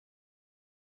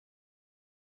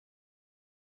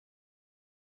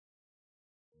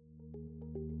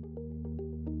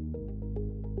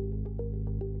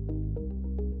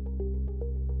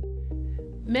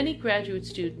Many graduate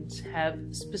students have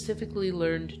specifically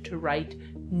learned to write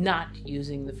not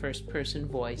using the first-person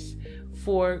voice.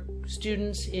 For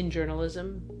students in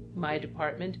journalism, my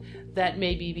department, that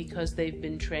may be because they've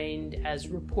been trained as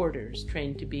reporters,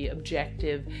 trained to be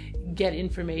objective, get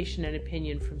information and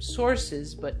opinion from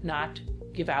sources, but not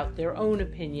give out their own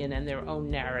opinion and their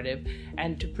own narrative,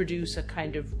 and to produce a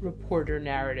kind of reporter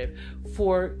narrative.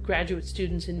 For graduate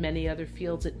students in many other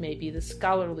fields, it may be the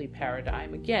scholarly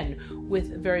paradigm, again,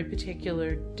 with a very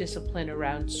particular discipline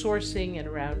around sourcing and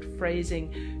around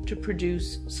phrasing to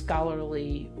produce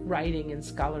scholarly writing and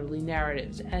scholarly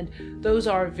narratives. And those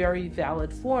are very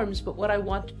valid forms, but what I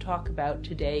want to talk about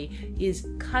today is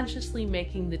consciously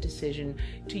making the decision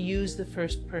to use the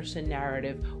first-person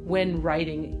narrative when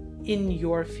writing in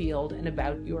your field and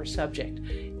about your subject.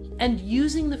 And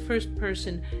using the first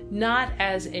person not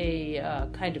as a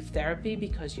kind of therapy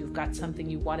because you've got something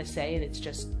you want to say and it's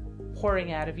just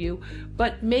pouring out of you,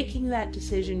 but making that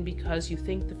decision because you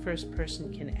think the first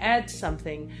person can add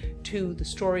something to the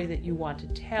story that you want to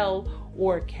tell,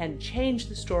 or can change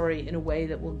the story in a way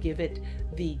that will give it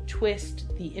the twist,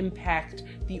 the impact,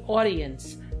 the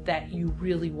audience that you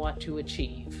really want to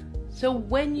achieve. So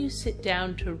when you sit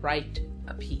down to write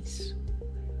a piece,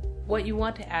 what you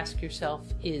want to ask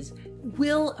yourself is,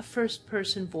 will a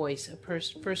first-person voice, a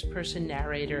first-person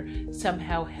narrator,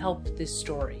 somehow help this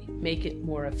story, make it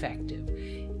more effective?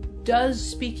 Does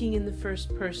speaking in the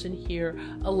first person here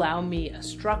allow me a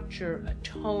structure, a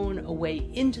tone, a way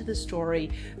into the story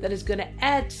that is going to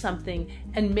add something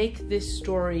and make this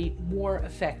story more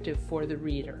effective for the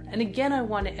reader? And again, I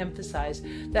want to emphasize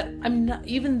that I'm not,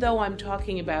 even though I'm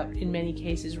talking about, in many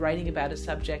cases, writing about a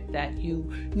subject that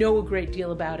you know a great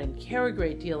deal about and care a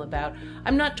great deal about,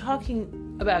 I'm not talking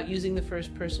about using the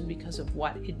first person because of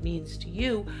what it means to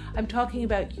you. I'm talking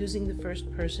about using the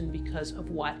first person because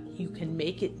of what you can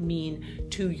make it mean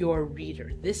to your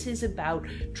reader. This is about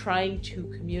trying to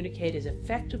communicate as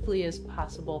effectively as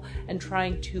possible and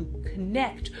trying to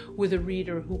connect with a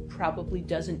reader who probably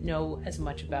doesn't know as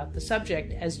much about the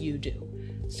subject as you do.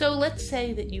 So let's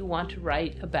say that you want to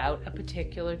write about a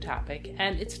particular topic,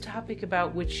 and it's a topic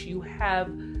about which you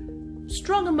have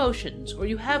strong emotions, or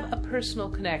you have a personal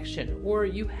connection, or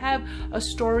you have a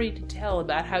story to tell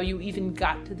about how you even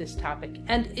got to this topic.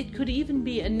 And it could even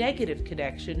be a negative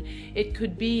connection. It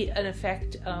could be, in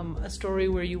effect, a story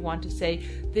where you want to say,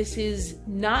 this is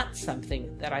not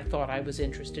something that I thought I was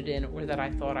interested in or that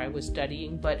I thought I was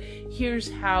studying, but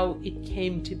here's how it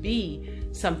came to be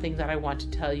something that I want to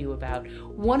tell you about.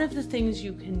 One of the things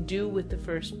you can do with the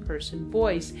first-person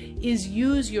voice is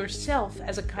use yourself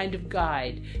as a kind of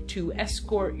guide to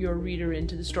escort your reader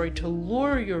into the story, to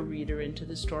lure your reader into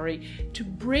the story, to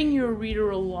bring your reader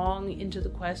along into the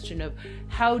question of,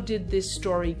 how did this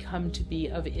story come to be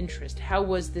of interest? How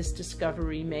was this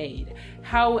discovery made?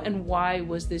 How and why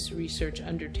was this research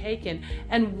undertaken?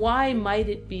 And why might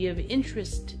it be of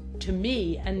interest to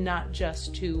me and not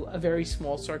just to a very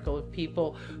small circle of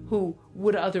people who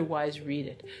would otherwise read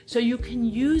it? So you can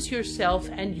use yourself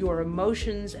and your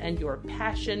emotions and your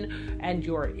passion and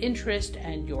your interest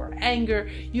and your anger.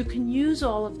 You can use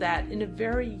all of that in a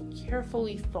very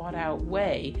carefully thought out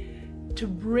way to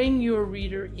bring your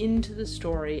reader into the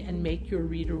story and make your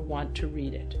reader want to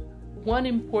read it. One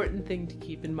important thing to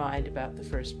keep in mind about the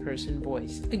first person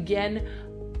voice. Again,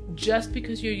 just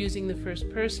because you're using the first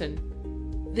person,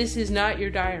 this is not your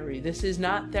diary, this is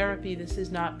not therapy, this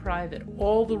is not private.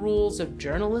 All the rules of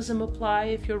journalism apply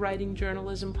if you're writing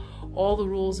journalism. All the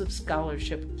rules of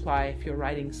scholarship apply if you're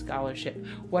writing scholarship.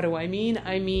 What do I mean?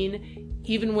 I mean,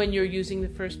 even when you're using the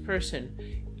first person,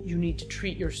 you need to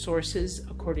treat your sources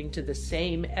according to the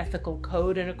same ethical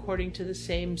code and according to the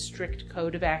same strict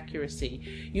code of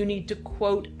accuracy. You need to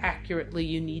quote accurately,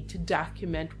 you need to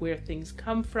document where things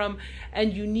come from,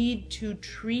 and you need to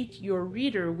treat your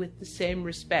reader with the same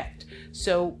respect.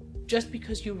 So just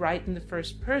because you write in the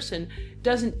first person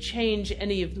doesn't change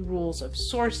any of the rules of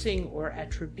sourcing or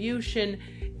attribution.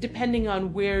 Depending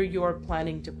on where you're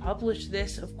planning to publish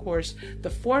this, of course, the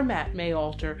format may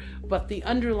alter, but the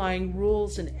underlying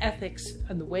rules and ethics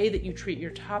and the way that you treat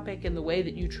your topic and the way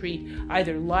that you treat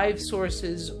either live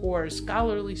sources or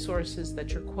scholarly sources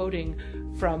that you're quoting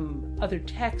from other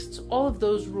texts, all of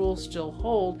those rules still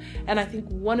hold. And I think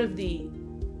one of the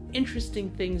interesting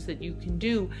things that you can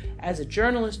do as a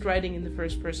journalist writing in the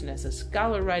first person, as a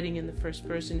scholar writing in the first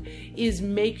person, is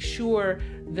make sure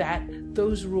that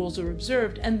those rules are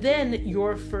observed, and then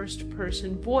your first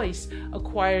person voice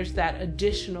acquires that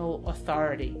additional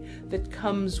authority that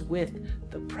comes with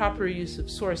the proper use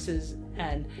of sources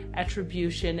and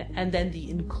attribution, and then the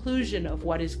inclusion of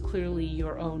what is clearly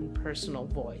your own personal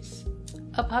voice.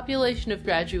 A population of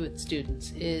graduate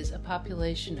students is a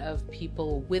population of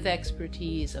people with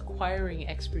expertise, acquiring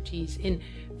expertise in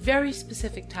very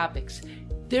specific topics.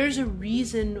 There's a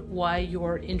reason why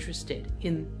you're interested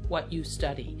in what you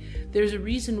study. There's a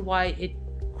reason why it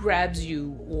grabs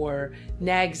you or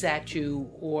nags at you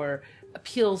or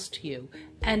appeals to you.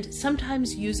 And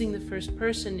sometimes using the first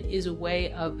person is a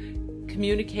way of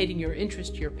communicating your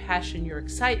interest, your passion, your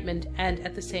excitement, and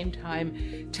at the same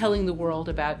time telling the world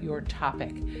about your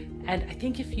topic. And I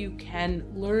think if you can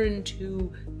learn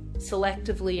to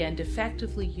selectively and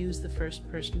effectively use the first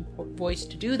person voice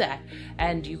to do that,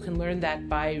 and you can learn that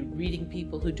by reading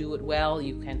people who do it well.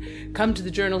 You can come to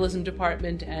the journalism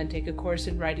department and take a course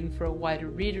in writing for a wider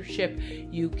readership.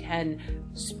 You can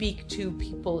speak to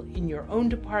people in your own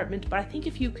department, but I think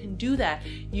if you can do that,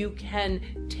 you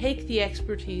can take the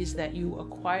expertise that you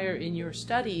acquire in your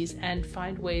studies and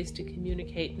find ways to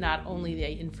communicate not only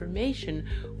the information,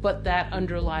 but that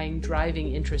underlying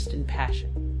driving interest and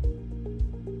passion.